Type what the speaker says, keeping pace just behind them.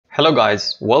Hello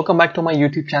guys, welcome back to my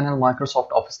YouTube channel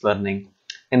Microsoft Office Learning.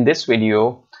 In this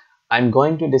video, I'm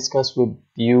going to discuss with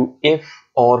you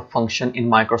IFOR function in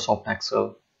Microsoft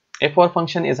Excel. IFOR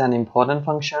function is an important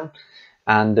function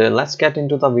and let's get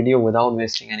into the video without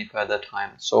wasting any further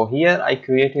time. So here I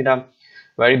created a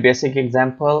very basic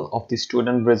example of the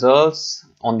student results.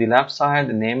 On the left side,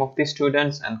 the name of the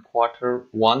students and quarter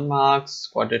 1 marks,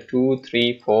 quarter 2,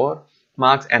 3, 4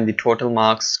 marks and the total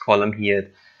marks column here.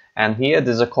 And here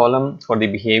there's a column for the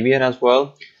behavior as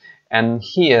well, and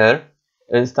here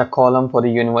is the column for the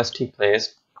university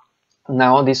place.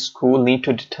 Now the school need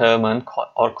to determine,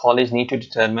 or college need to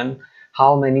determine,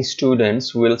 how many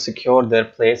students will secure their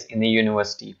place in the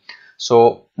university.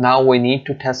 So now we need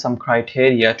to test some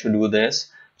criteria to do this,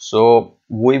 so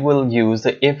we will use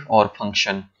the IFOR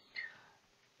function.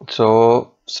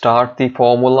 So start the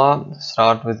formula,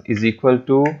 start with is equal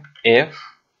to if,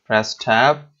 press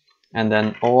tab, and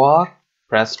then OR,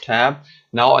 press tab.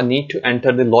 Now I need to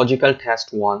enter the logical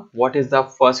test 1. What is the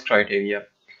first criteria?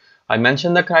 I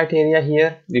mentioned the criteria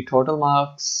here. The total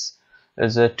marks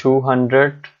is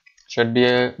 200, should be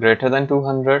greater than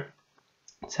 200.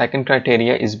 Second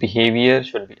criteria is behavior,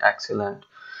 should be excellent.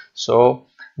 So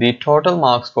the total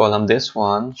marks column, this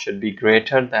one, should be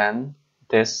greater than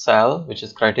this cell, which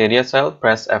is criteria cell.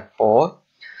 Press F4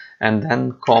 and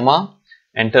then comma.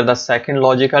 Enter the second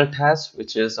logical test,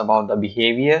 which is about the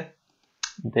behavior.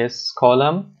 This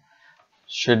column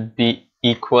should be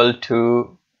equal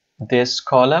to this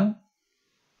column.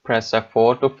 Press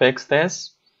F4 to fix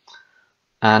this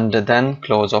and then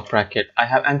close off bracket. I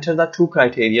have entered the two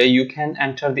criteria. You can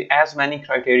enter the as many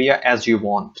criteria as you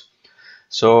want.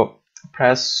 So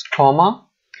press comma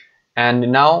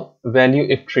and now value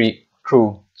if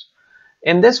true.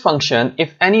 In this function,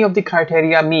 if any of the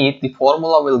criteria meet, the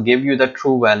formula will give you the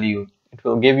true value. It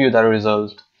will give you the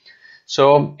result.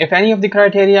 So if any of the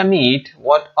criteria meet,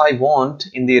 what I want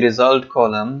in the result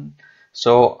column,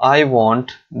 so I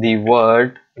want the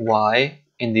word Y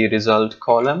in the result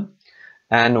column.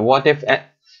 And what if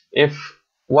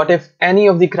any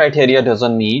of the criteria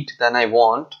doesn't meet, then I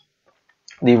want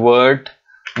the word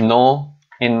no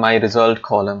in my result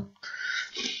column.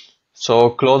 So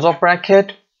close off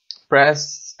bracket,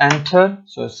 press enter,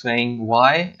 so it's saying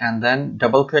Y, and then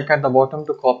double click at the bottom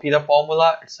to copy the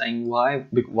formula. It's saying Y.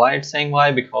 Why it's saying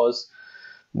Y? Because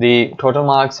the total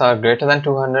marks are greater than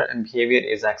 200 and behavior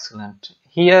is excellent.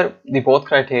 Here the both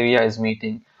criteria is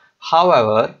meeting.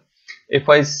 However, if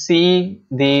I see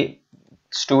the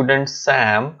student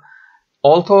Sam,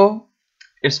 although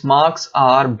its marks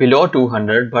are below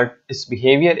 200 but its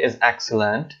behavior is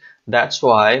excellent, that's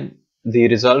why the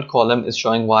result column is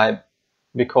showing Y,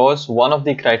 because one of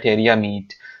the criteria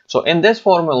meet. So in this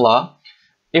formula,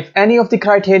 if any of the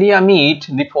criteria meet,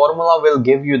 the formula will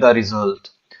give you the result.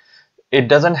 It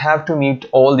doesn't have to meet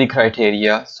all the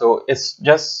criteria. So it's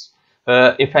just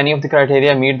if any of the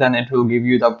criteria meet, then it will give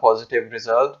you the positive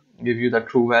result, give you the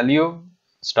true value.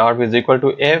 Start with equal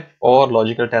to if or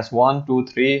logical test 1, 2,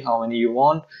 3, how many you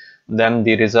want. Then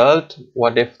the result,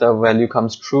 what if the value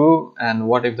comes true and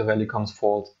what if the value comes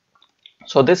false.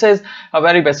 So this is a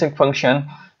very basic function.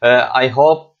 I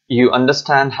hope you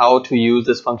understand how to use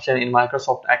this function in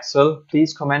Microsoft Excel.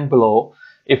 Please comment below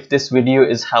if this video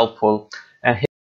is helpful.